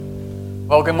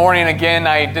Well, good morning again.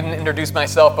 I didn't introduce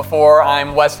myself before.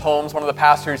 I'm Wes Holmes, one of the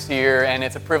pastors here, and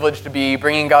it's a privilege to be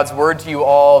bringing God's Word to you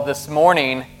all this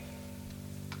morning.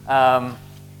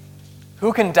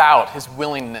 Who can doubt His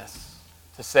willingness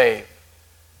to save?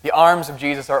 The arms of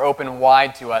Jesus are open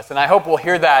wide to us, and I hope we'll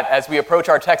hear that as we approach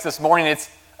our text this morning. It's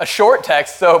a short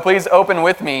text, so please open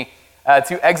with me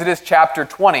to Exodus chapter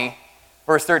 20,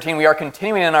 verse 13. We are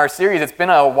continuing in our series. It's been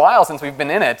a while since we've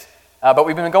been in it. But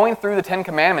we've been going through the Ten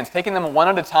Commandments, taking them one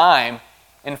at a time.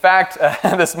 In fact,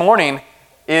 this morning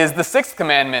is the sixth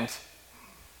commandment.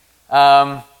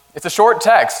 It's a short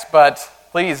text, but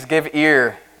please give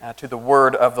ear to the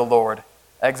word of the Lord.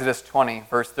 Exodus 20,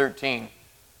 verse 13.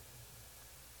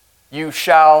 You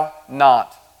shall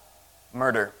not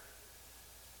murder.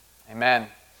 Amen.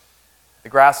 The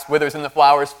grass withers and the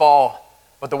flowers fall,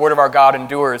 but the word of our God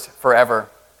endures forever.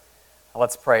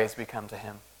 Let's pray as we come to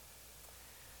Him.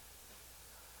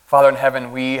 Father in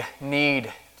heaven, we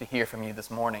need to hear from you this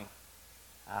morning.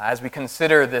 As we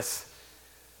consider this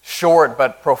short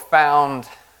but profound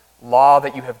law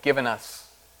that you have given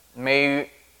us, may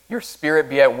your Spirit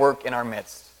be at work in our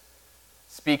midst,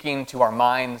 speaking to our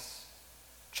minds,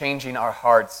 changing our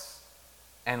hearts,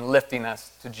 and lifting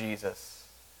us to Jesus.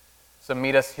 So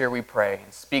meet us here, we pray,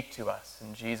 and speak to us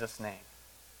in Jesus' name.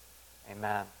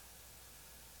 Amen.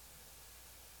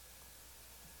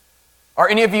 Are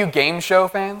any of you game show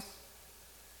fans?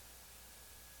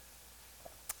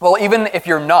 Well, even if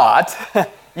you're not,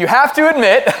 you have to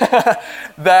admit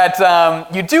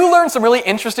that you do learn some really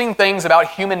interesting things about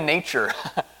human nature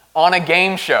on a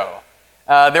game show.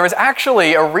 There was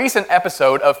actually a recent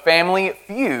episode of Family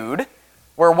Feud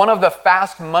where one of the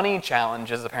Fast Money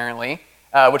challenges, apparently,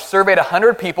 which surveyed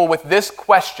 100 people with this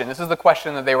question. This is the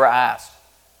question that they were asked.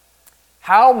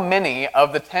 How many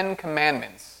of the 10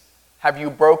 Commandments have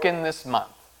you broken this month?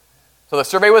 So the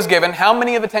survey was given, how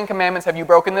many of the 10 Commandments have you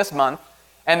broken this month?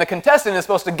 And the contestant is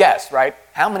supposed to guess, right?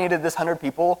 How many did this 100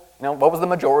 people, what was the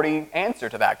majority answer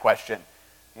to that question?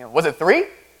 Was it 3?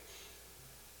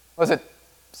 Was it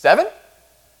 7?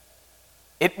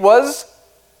 It was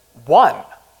 1.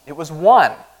 It was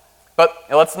 1. But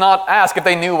let's not ask if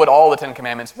they knew what all the 10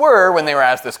 Commandments were when they were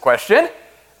asked this question.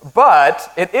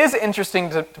 But it is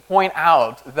interesting to point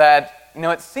out that,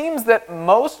 it seems that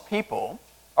most people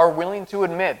are willing to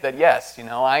admit that, yes,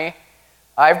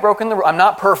 I've broken the rule. I'm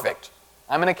not perfect.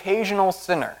 I'm an occasional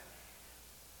sinner.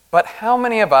 But how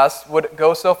many of us would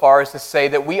go so far as to say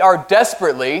that we are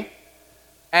desperately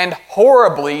and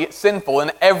horribly sinful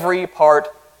in every part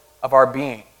of our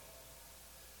being?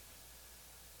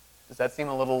 Does that seem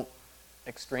a little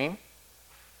extreme?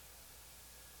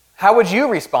 How would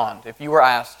you respond if you were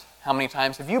asked, how many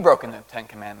times have you broken the 10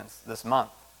 Commandments this month?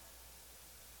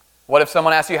 What if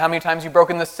someone asked you how many times you've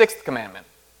broken the 6th commandment?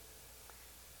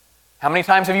 How many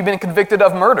times have you been convicted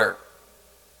of murder?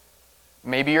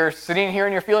 Maybe you're sitting here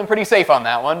and you're feeling pretty safe on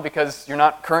that one because you're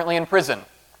not currently in prison.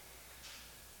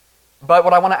 But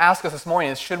what I want to ask us this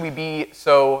morning is, should we be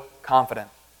so confident?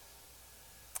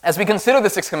 As we consider the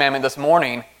 6th commandment this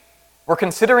morning, we're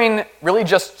considering really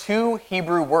just 2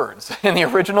 Hebrew words. In the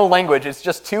original language, it's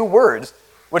just 2 words,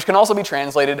 which can also be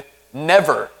translated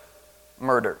never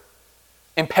murder.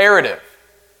 Imperative.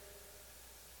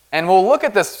 And we'll look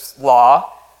at this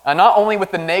law not only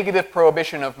with the negative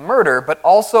prohibition of murder, but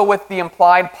also with the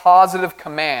implied positive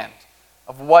command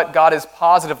of what God is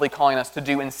positively calling us to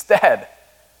do instead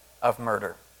of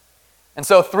murder. And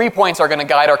so 3 points are going to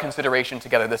guide our consideration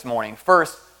together this morning.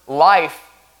 First, life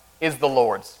is the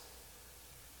Lord's.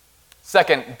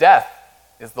 Second, death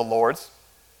is the Lord's.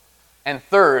 And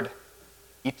third,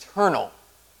 eternal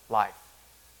life.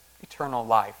 Eternal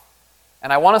life.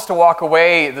 And I want us to walk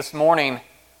away this morning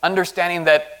understanding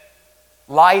that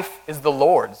life is the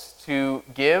Lord's, to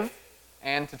give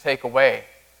and to take away.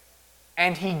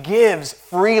 And He gives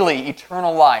freely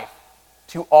eternal life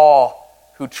to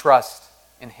all who trust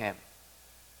in Him.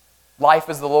 Life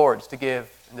is the Lord's, to give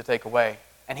and to take away.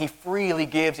 And He freely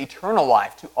gives eternal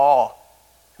life to all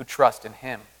who trust in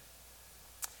Him.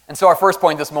 And so our first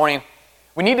point this morning,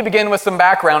 we need to begin with some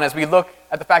background as we look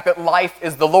at the fact that life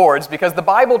is the Lord's, because the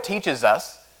Bible teaches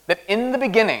us that in the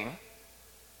beginning,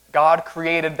 God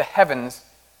created the heavens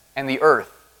and the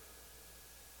earth,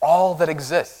 all that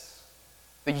exists,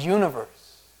 the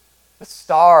universe, the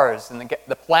stars and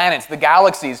the planets, the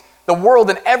galaxies, the world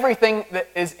and everything that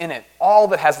is in it, all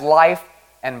that has life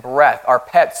and breath, our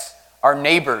pets, our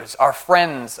neighbors, our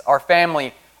friends, our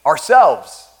family,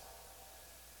 ourselves,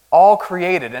 all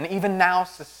created and even now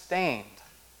sustained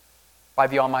by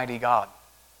the Almighty God.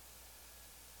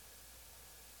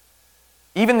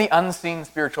 Even the unseen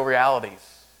spiritual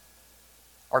realities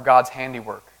are God's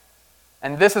handiwork.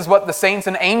 And this is what the saints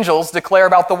and angels declare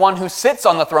about the one who sits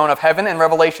on the throne of heaven in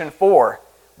Revelation 4.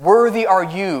 Worthy are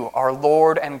you, our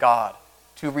Lord and God,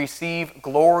 to receive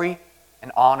glory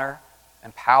and honor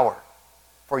and power.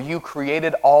 For you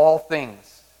created all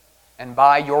things, and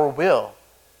by your will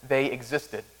they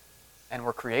existed and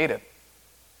were created.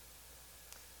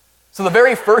 So the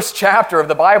very first chapter of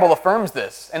the Bible affirms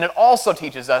this, and it also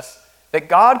teaches us that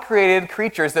God created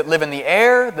creatures that live in the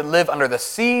air, that live under the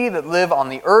sea, that live on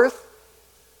the earth.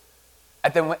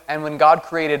 And when God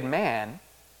created man,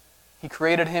 he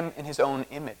created him in his own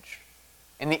image.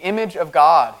 In the image of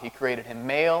God, he created him,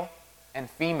 male and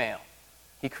female.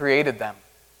 He created them.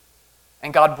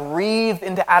 And God breathed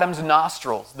into Adam's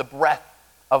nostrils the breath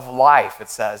of life, it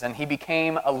says, and he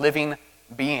became a living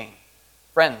being.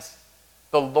 Friends,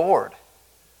 the Lord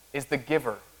is the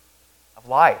giver of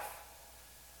life.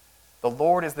 The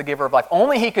Lord is the giver of life.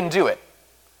 Only he can do it.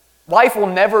 Life will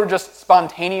never just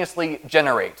spontaneously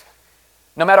generate,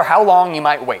 no matter how long you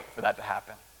might wait for that to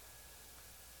happen.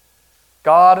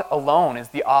 God alone is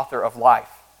the author of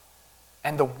life,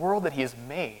 and the world that he has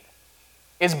made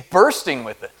is bursting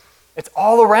with it. It's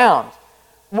all around.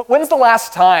 When's the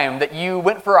last time that you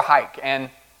went for a hike and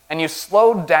you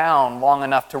slowed down long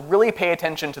enough to really pay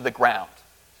attention to the ground?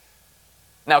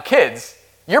 Now, kids,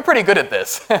 you're pretty good at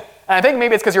this. And I think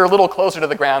maybe it's because you're a little closer to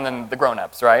the ground than the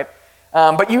grown-ups, right?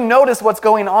 But you notice what's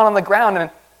going on the ground,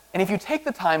 and if you take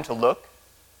the time to look,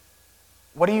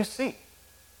 what do you see?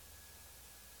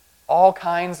 All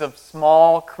kinds of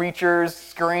small creatures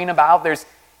scurrying about. There's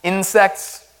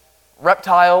insects,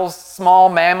 reptiles, small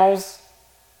mammals,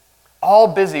 all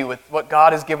busy with what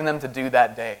God has given them to do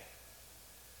that day.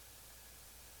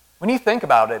 When you think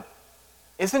about it,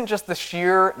 isn't just the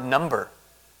sheer number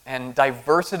and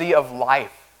diversity of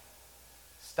life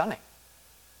stunning?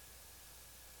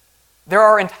 There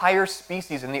are entire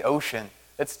species in the ocean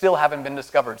that still haven't been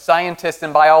discovered. Scientists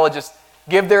and biologists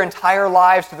give their entire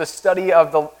lives to the study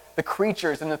of the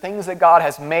creatures and the things that God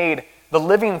has made, the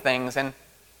living things, and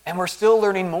we're still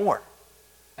learning more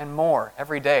and more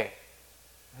every day.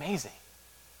 Amazing.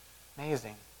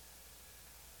 Amazing.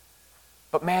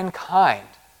 But mankind,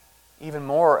 even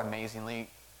more amazingly,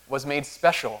 was made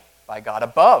special by God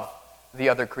above the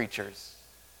other creatures,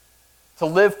 to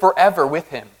live forever with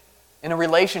him in a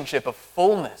relationship of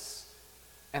fullness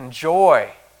and joy,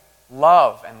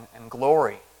 love and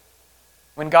glory.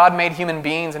 When God made human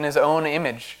beings in his own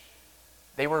image,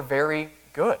 they were very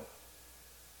good.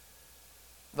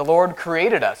 The Lord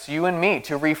created us, you and me,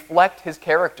 to reflect his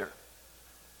character,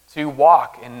 to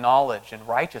walk in knowledge and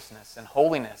righteousness and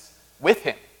holiness with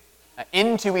him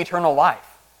into eternal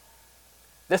life.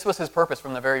 This was his purpose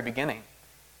from the very beginning.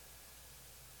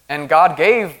 And God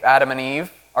gave Adam and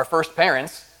Eve, our first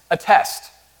parents, a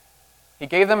test. He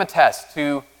gave them a test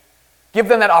to give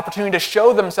them that opportunity to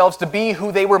show themselves to be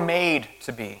who they were made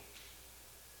to be.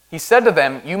 He said to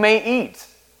them, "You may eat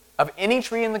of any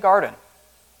tree in the garden,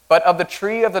 but of the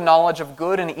tree of the knowledge of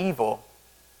good and evil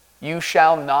you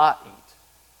shall not eat.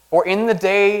 For in the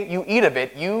day you eat of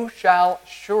it, you shall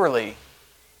surely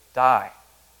die."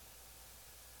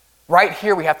 Right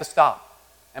here we have to stop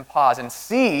and pause and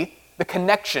see the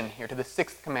connection here to the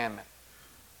sixth commandment.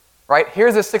 Right?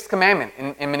 Here's the sixth commandment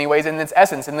in many ways, in its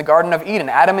essence. In the Garden of Eden,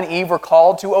 Adam and Eve were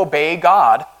called to obey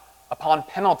God upon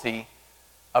penalty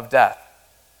of death.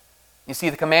 You see,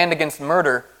 the command against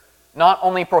murder not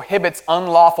only prohibits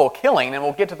unlawful killing, and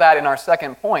we'll get to that in our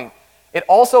second point, it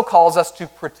also calls us to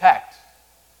protect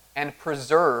and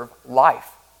preserve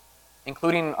life,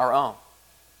 including our own.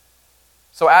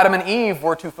 So Adam and Eve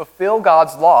were to fulfill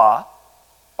God's law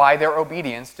by their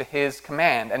obedience to his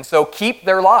command, and so keep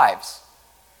their lives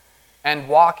and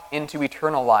walk into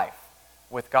eternal life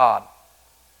with God.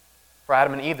 For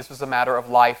Adam and Eve, this was a matter of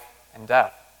life and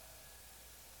death.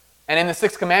 And in the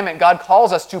sixth commandment, God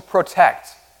calls us to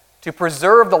protect, to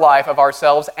preserve the life of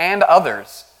ourselves and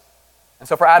others. And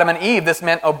so for Adam and Eve, this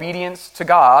meant obedience to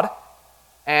God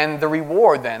and the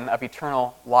reward then of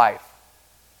eternal life.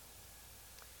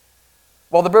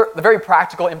 Well, the very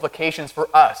practical implications for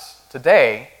us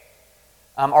today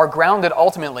are grounded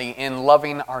ultimately in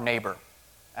loving our neighbor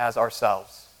as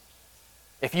ourselves.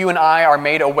 If you and I are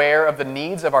made aware of the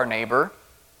needs of our neighbor,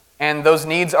 and those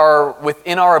needs are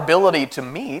within our ability to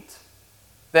meet,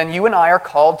 then you and I are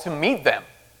called to meet them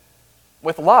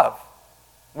with love,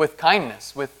 with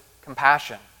kindness, with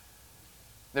compassion.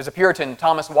 There's a Puritan,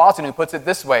 Thomas Watson, who puts it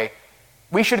this way: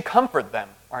 we should comfort them,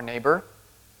 our neighbor,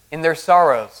 in their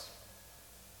sorrows,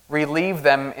 relieve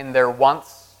them in their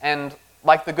wants, and,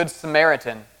 like the Good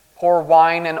Samaritan, pour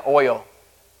wine and oil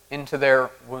into their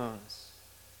wounds,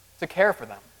 to care for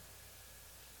them.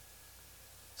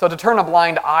 So to turn a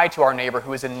blind eye to our neighbor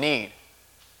who is in need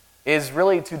is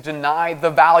really to deny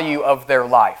the value of their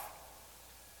life.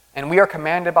 And we are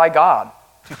commanded by God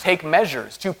to take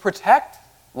measures to protect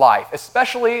life,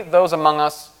 especially those among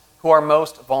us who are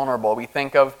most vulnerable. We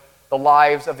think of the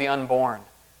lives of the unborn.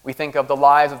 We think of the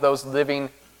lives of those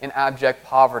living in abject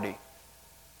poverty.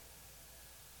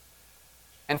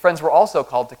 And friends, we're also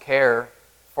called to care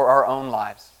for our own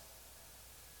lives.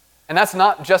 And that's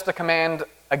not just a command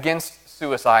against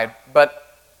suicide,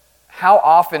 but how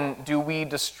often do we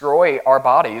destroy our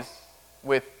bodies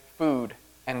with food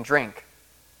and drink,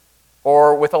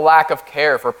 or with a lack of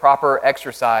care for proper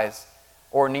exercise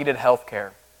or needed health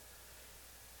care?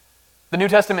 The New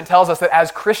Testament tells us that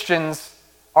as Christians,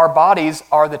 our bodies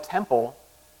are the temple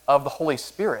of the Holy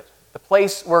Spirit, the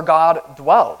place where God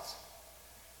dwells.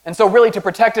 And so really to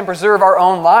protect and preserve our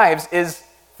own lives is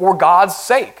for God's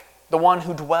sake, the one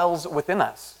who dwells within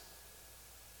us.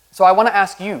 So I want to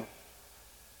ask you,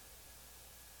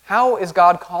 how is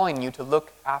God calling you to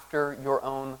look after your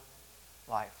own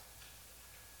life?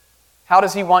 How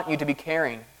does He want you to be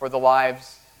caring for the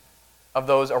lives of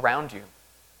those around you?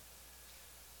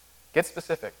 Get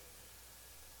specific.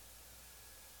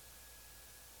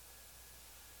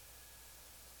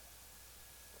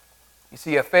 You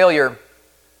see, a failure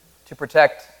to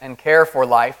protect and care for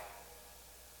life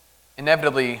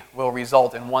inevitably will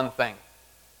result in one thing,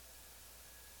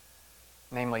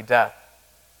 namely death.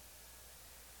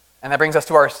 And that brings us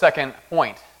to our second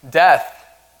point. Death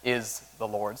is the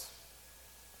Lord's.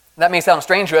 That may sound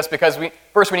strange to us because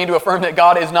first we need to affirm that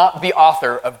God is not the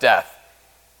author of death.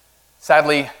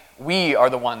 Sadly, we are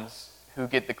the ones who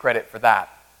get the credit for that.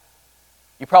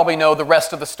 You probably know the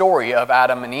rest of the story of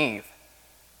Adam and Eve.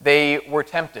 They were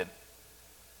tempted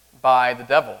by the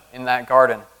devil in that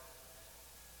garden.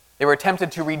 They were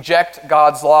tempted to reject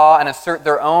God's law and assert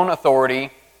their own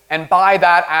authority, and by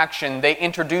that action they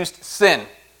introduced sin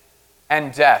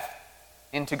and death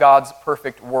into God's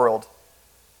perfect world.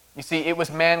 You see, it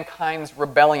was mankind's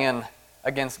rebellion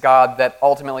against God that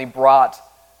ultimately brought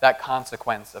that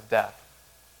consequence of death.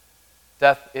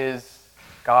 Death is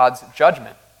God's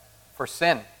judgment for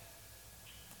sin.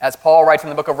 As Paul writes in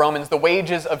the book of Romans, the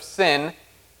wages of sin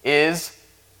is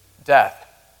death.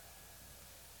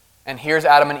 And here's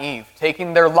Adam and Eve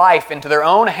taking their life into their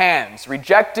own hands,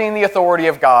 rejecting the authority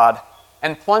of God,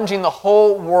 and plunging the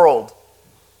whole world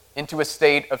into a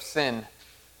state of sin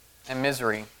and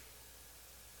misery.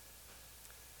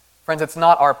 Friends, it's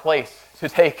not our place to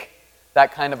take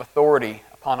that kind of authority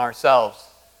upon ourselves,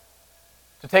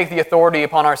 to take the authority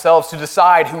upon ourselves to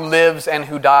decide who lives and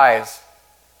who dies,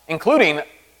 including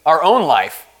our own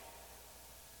life.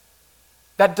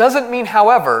 That doesn't mean,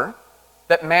 however,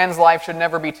 that man's life should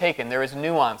never be taken. There is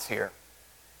nuance here.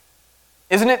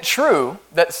 Isn't it true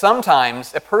that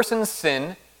sometimes a person's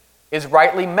sin is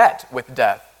rightly met with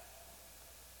death?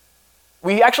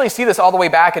 We actually see this all the way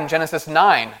back in Genesis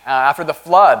 9. After the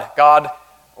flood, God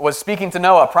was speaking to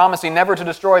Noah, promising never to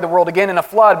destroy the world again in a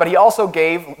flood, but He also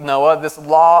gave Noah this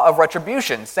law of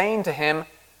retribution, saying to him,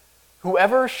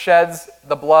 "Whoever sheds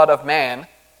the blood of man,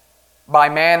 by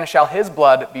man shall his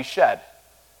blood be shed.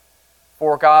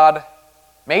 For God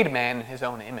made man in His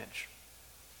own image."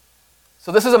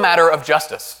 So this is a matter of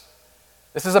justice.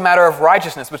 This is a matter of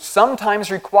righteousness, which sometimes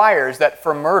requires that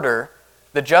for murder,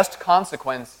 the just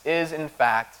consequence is, in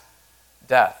fact,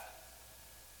 death.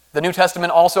 The New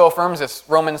Testament also affirms this,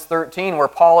 Romans 13, where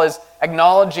Paul is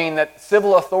acknowledging that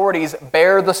civil authorities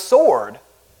bear the sword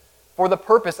for the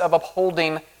purpose of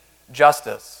upholding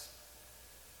justice.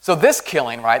 So this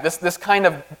killing, right, this kind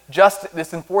of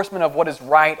this enforcement of what is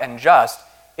right and just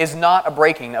is not a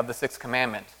breaking of the Sixth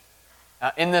Commandment.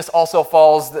 In this also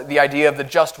falls the idea of the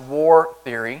just war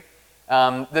theory,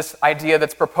 this idea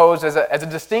that's proposed as a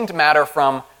distinct matter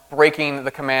from breaking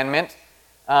the commandment,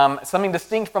 something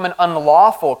distinct from an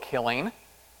unlawful killing,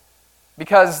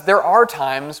 because there are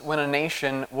times when a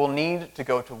nation will need to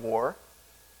go to war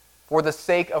for the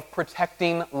sake of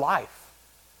protecting life.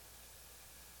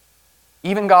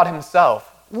 Even God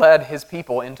Himself led His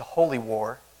people into holy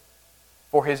war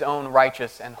for His own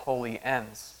righteous and holy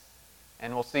ends.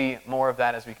 And we'll see more of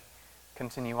that as we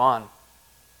continue on.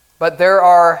 But there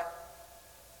are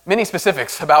many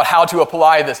specifics about how to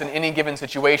apply this in any given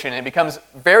situation. It becomes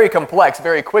very complex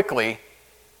very quickly.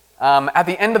 At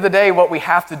the end of the day, what we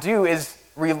have to do is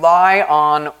rely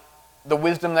on the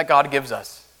wisdom that God gives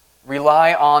us.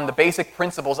 Rely on the basic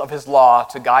principles of His law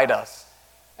to guide us,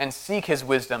 and seek His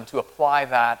wisdom to apply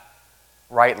that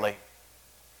rightly.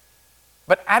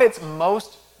 But at its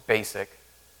most basic,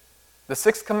 the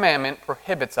Sixth Commandment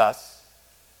prohibits us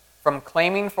from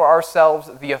claiming for ourselves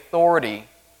the authority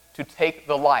to take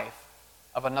the life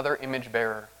of another image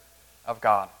bearer of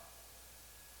God.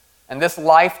 And this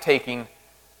life-taking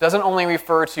doesn't only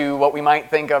refer to what we might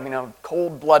think of,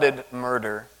 cold-blooded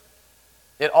murder.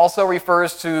 It also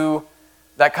refers to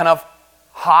that kind of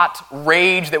hot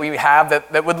rage that we have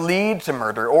that would lead to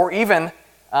murder, or even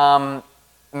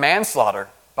manslaughter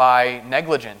by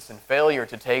negligence and failure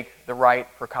to take the right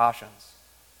precautions.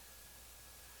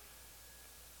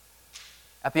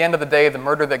 At the end of the day, the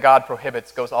murder that God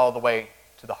prohibits goes all the way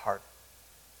to the heart.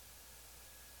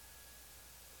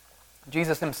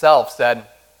 Jesus himself said,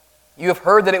 "You have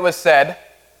heard that it was said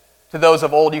to those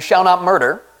of old, 'You shall not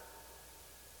murder,'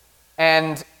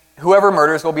 and whoever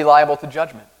murders will be liable to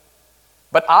judgment.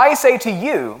 But I say to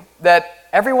you that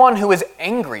everyone who is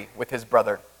angry with his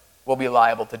brother will be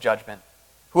liable to judgment.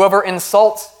 Whoever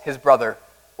insults his brother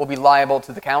will be liable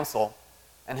to the council,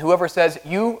 and whoever says,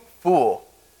 'You fool,'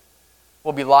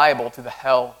 will be liable to the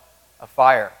hell of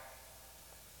fire."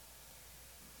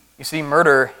 You see,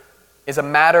 murder is a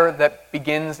matter that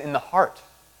begins in the heart,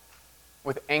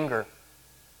 with anger,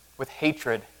 with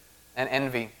hatred, and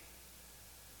envy.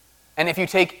 And if you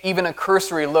take even a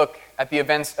cursory look at the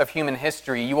events of human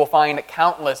history, you will find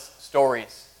countless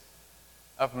stories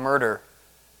of murder,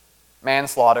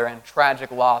 manslaughter, and tragic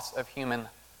loss of human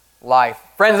life.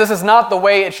 Friends, this is not the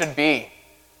way it should be.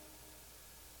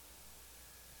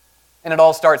 And it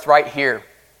all starts right here,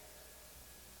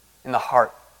 in the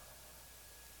heart.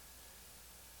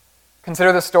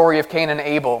 Consider the story of Cain and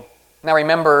Abel. Now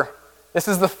remember, this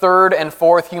is the third and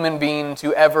fourth human being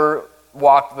to ever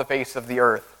walk the face of the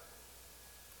earth.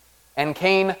 And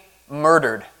Cain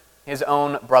murdered his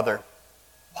own brother.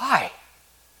 Why?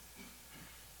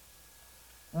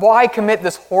 Why commit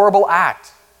this horrible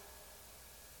act?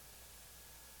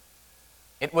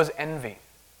 It was envy.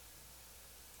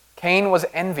 Cain was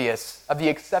envious of the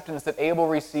acceptance that Abel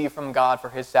received from God for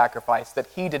his sacrifice that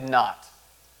he did not.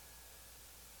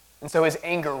 And so his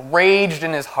anger raged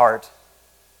in his heart,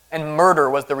 and murder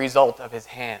was the result of his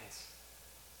hands.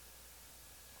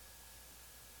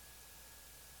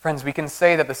 Friends, we can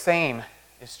say that the same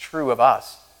is true of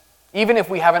us. Even if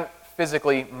we haven't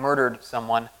physically murdered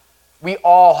someone, we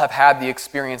all have had the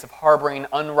experience of harboring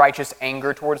unrighteous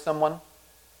anger towards someone.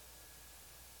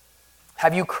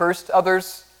 Have you cursed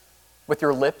others with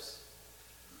your lips?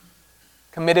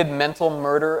 Committed mental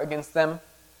murder against them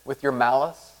with your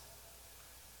malice?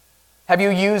 Have you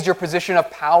used your position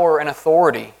of power and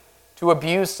authority to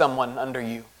abuse someone under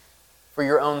you for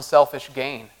your own selfish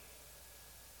gain?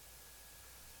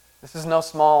 This is no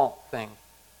small thing.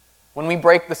 When we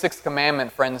break the sixth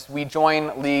commandment, friends, we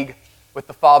join league with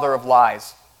the father of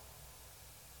lies.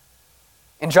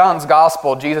 In John's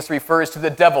gospel, Jesus refers to the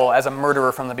devil as a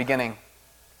murderer from the beginning.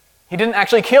 He didn't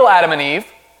actually kill Adam and Eve,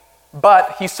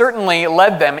 but he certainly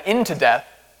led them into death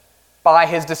by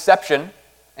his deception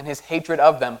and his hatred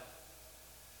of them.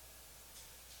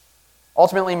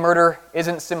 Ultimately, murder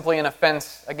isn't simply an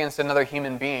offense against another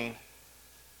human being,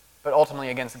 but ultimately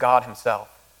against God himself.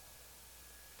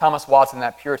 Thomas Watson,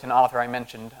 that Puritan author I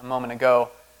mentioned a moment ago,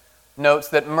 notes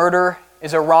that murder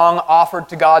is a wrong offered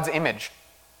to God's image.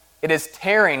 It is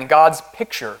tearing God's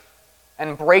picture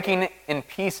and breaking in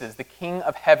pieces the King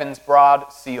of Heaven's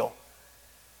broad seal.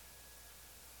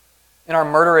 In our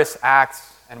murderous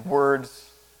acts and words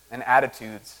and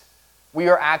attitudes, we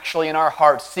are actually in our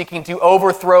hearts seeking to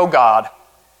overthrow God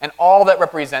and all that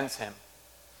represents him.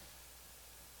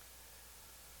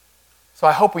 So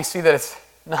I hope we see that it's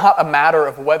not a matter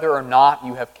of whether or not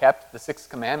you have kept the sixth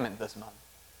commandment this month,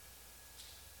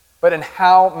 but in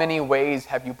how many ways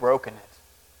have you broken it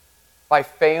by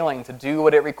failing to do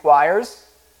what it requires,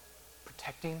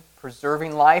 protecting,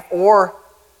 preserving life, or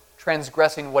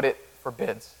transgressing what it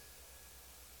forbids.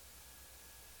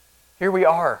 Here we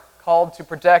are, called to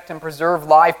protect and preserve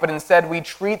life, but instead we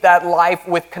treat that life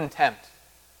with contempt,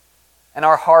 and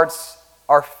our hearts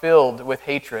are filled with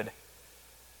hatred.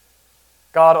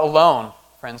 God alone,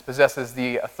 friends, possesses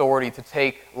the authority to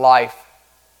take life,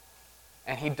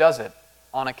 and he does it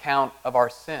on account of our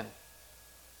sin.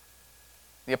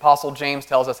 The Apostle James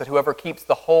tells us that whoever keeps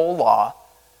the whole law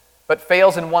but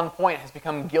fails in one point has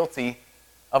become guilty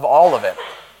of all of it.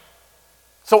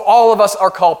 So all of us are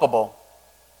culpable,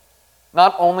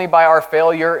 not only by our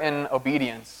failure in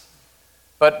obedience,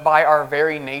 but by our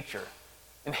very nature,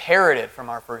 inherited from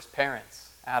our first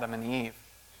parents, Adam and Eve.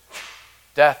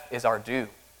 Death is our due.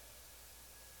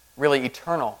 Really,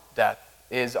 eternal death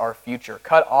is our future,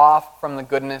 cut off from the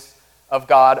goodness of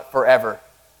God forever.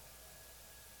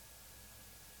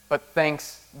 But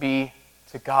thanks be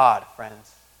to God,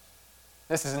 friends.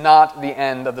 This is not the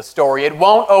end of the story. It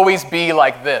won't always be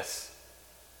like this.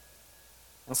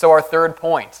 And so our third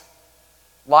point,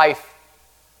 life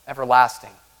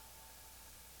everlasting.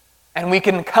 And we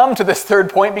can come to this third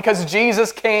point because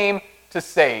Jesus came to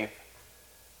save.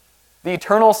 The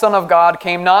eternal Son of God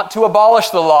came not to abolish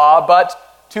the law,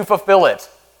 but to fulfill it.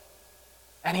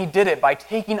 And he did it by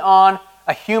taking on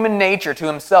a human nature to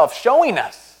himself, showing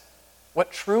us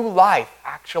what true life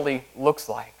actually looks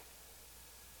like.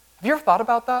 Have you ever thought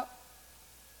about that?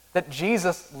 That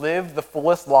Jesus lived the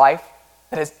fullest life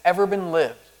that has ever been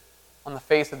lived on the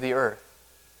face of the earth.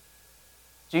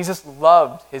 Jesus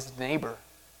loved his neighbor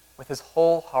with his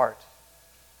whole heart.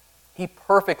 He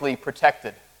perfectly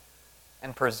protected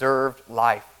and preserved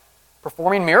life,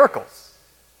 performing miracles,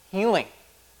 healing,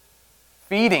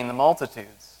 feeding the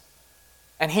multitudes.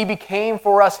 And he became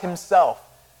for us himself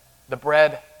the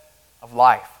bread of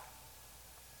life.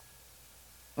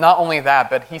 Not only that,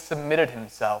 but he submitted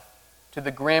himself to the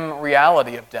grim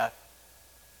reality of death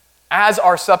as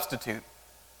our substitute.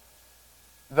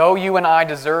 Though you and I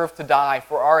deserve to die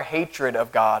for our hatred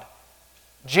of God,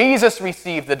 Jesus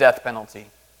received the death penalty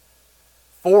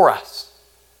for us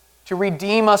to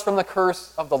redeem us from the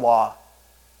curse of the law.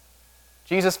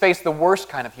 Jesus faced the worst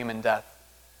kind of human death,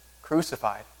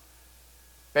 crucified,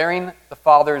 bearing the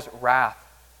Father's wrath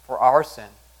for our sin.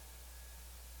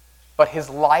 But his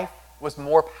life was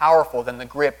more powerful than the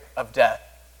grip of death,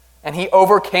 and he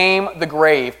overcame the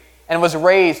grave and was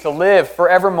raised to live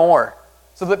forevermore,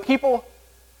 so that people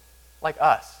like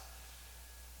us,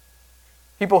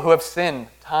 people who have sinned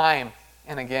time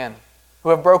and again, who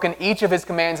have broken each of his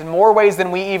commands in more ways than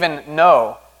we even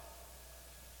know,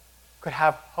 could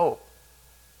have hope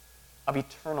of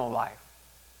eternal life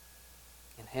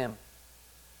in him.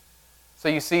 So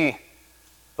you see,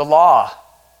 the law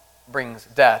brings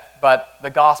death, but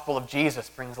the gospel of Jesus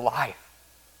brings life,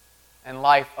 and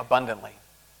life abundantly.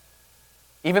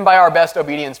 Even by our best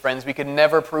obedience, friends, we could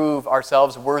never prove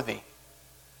ourselves worthy,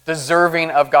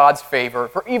 deserving of God's favor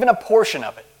for even a portion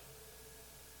of it.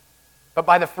 But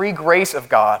by the free grace of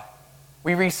God,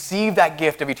 we receive that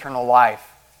gift of eternal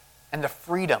life and the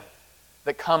freedom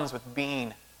that comes with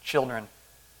being children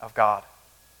of God.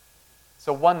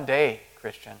 So one day,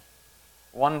 Christian,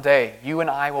 one day, you and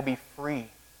I will be free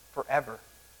forever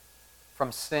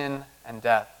from sin and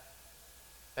death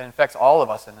that infects all of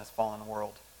us in this fallen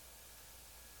world.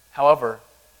 However,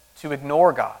 to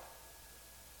ignore God,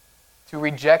 to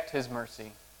reject his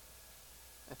mercy,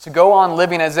 to go on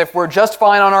living as if we're just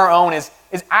fine on our own is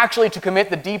actually to commit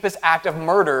the deepest act of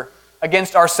murder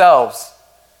against ourselves,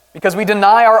 because we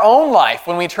deny our own life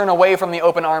when we turn away from the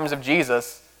open arms of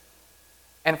Jesus.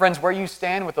 And friends, where you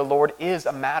stand with the Lord is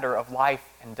a matter of life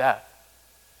and death.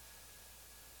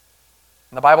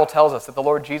 And the Bible tells us that the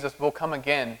Lord Jesus will come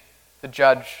again to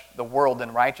judge the world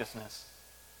in righteousness.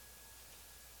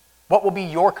 What will be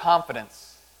your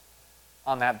confidence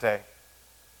on that day?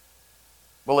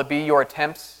 Will it be your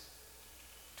attempts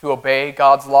to obey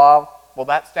God's law? Will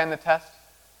that stand the test?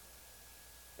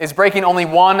 Is breaking only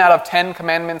 1 out of 10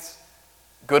 commandments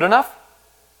good enough?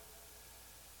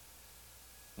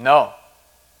 No.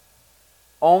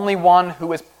 Only one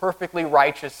who is perfectly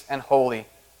righteous and holy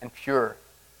and pure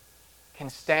can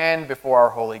stand before our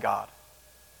holy God.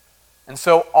 And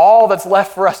so all that's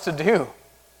left for us to do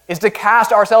is to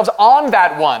cast ourselves on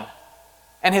that one.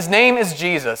 And his name is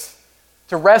Jesus.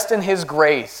 To rest in his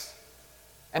grace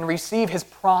and receive his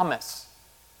promise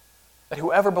that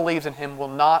whoever believes in him will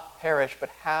not perish but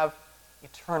have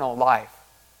eternal life.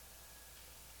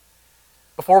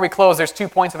 Before we close, there's 2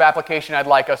 points of application I'd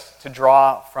like us to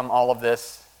draw from all of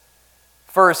this.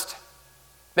 First,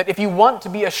 that if you want to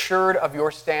be assured of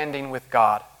your standing with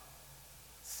God,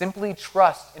 simply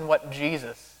trust in what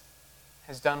Jesus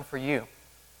has done for you.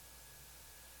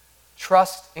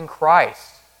 Trust in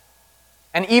Christ.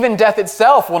 And even death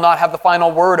itself will not have the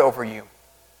final word over you.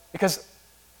 Because,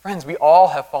 friends, we all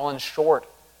have fallen short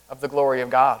of the glory of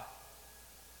God.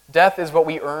 Death is what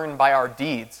we earn by our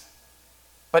deeds.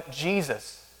 But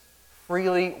Jesus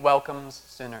freely welcomes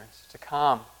sinners to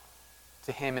come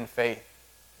to him in faith.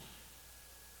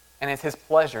 And it's his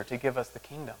pleasure to give us the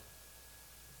kingdom.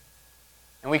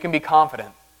 And we can be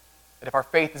confident that if our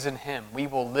faith is in him, we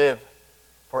will live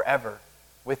forever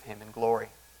with him in glory.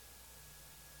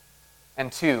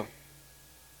 And 2,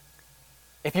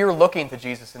 if you're looking to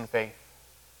Jesus in faith,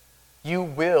 you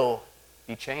will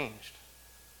be changed.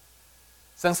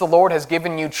 Since the Lord has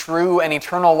given you true and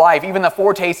eternal life, even the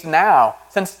foretaste now,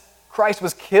 since Christ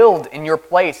was killed in your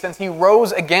place, since he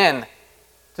rose again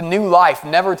to new life,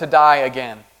 never to die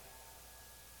again,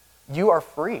 you are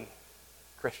free,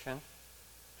 Christian,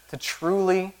 to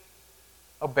truly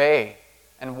obey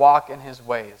and walk in his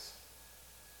ways.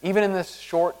 Even in this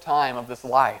short time of this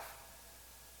life,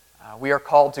 we are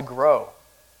called to grow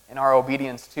in our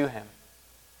obedience to him.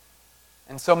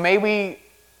 And so may we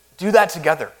do that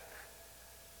together.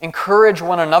 Encourage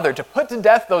one another to put to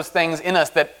death those things in us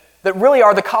that really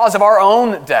are the cause of our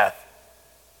own death.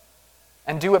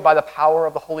 And do it by the power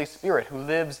of the Holy Spirit who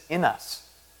lives in us.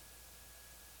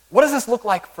 What does this look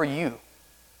like for you?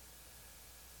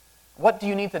 What do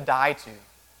you need to die to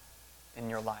in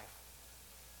your life?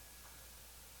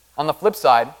 On the flip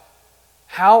side,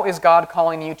 how is God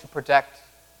calling you to protect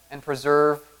and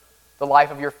preserve the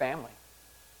life of your family,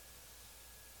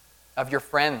 of your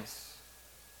friends,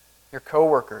 your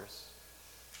coworkers?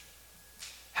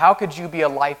 How could you be a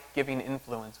life-giving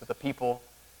influence with the people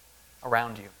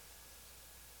around you?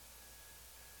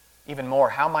 Even more,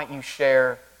 how might you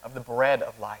share of the bread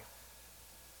of life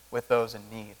with those in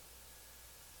need?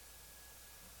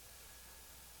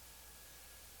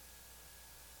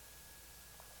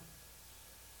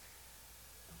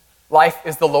 Life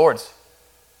is the Lord's,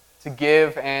 to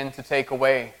give and to take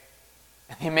away.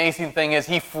 And the amazing thing is,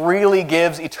 he freely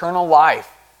gives eternal life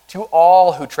to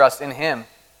all who trust in him.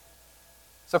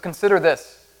 So consider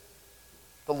this.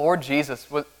 The Lord Jesus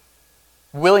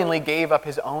willingly gave up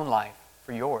his own life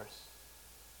for yours.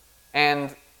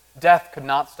 And death could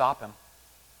not stop him.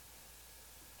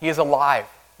 He is alive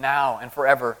now and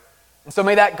forever. And so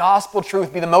may that gospel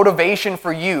truth be the motivation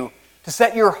for you to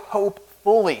set your hope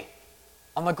fully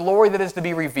on the glory that is to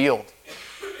be revealed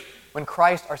when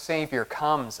Christ our Savior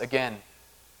comes again,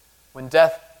 when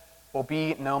death will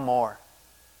be no more,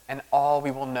 and all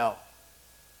we will know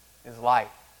is life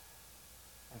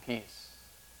and peace.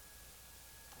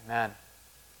 Amen.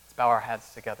 Let's bow our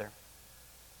heads together.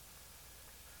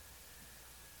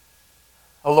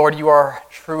 Oh Lord, you are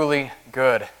truly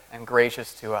good and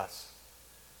gracious to us.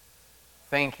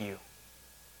 Thank you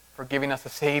for giving us a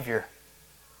Savior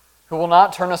who will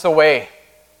not turn us away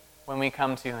when we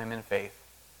come to him in faith.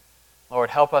 Lord,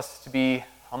 help us to be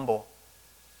humble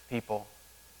people,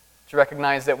 to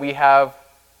recognize that we have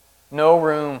no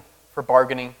room for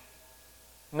bargaining,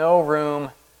 no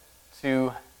room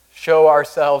to show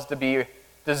ourselves to be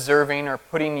deserving or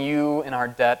putting you in our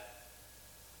debt.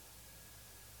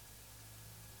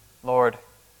 Lord,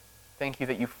 thank you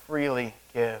that you freely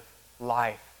give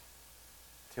life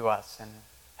to us, and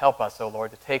help us, O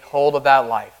Lord, to take hold of that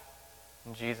life.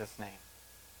 In Jesus' name,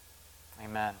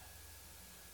 amen.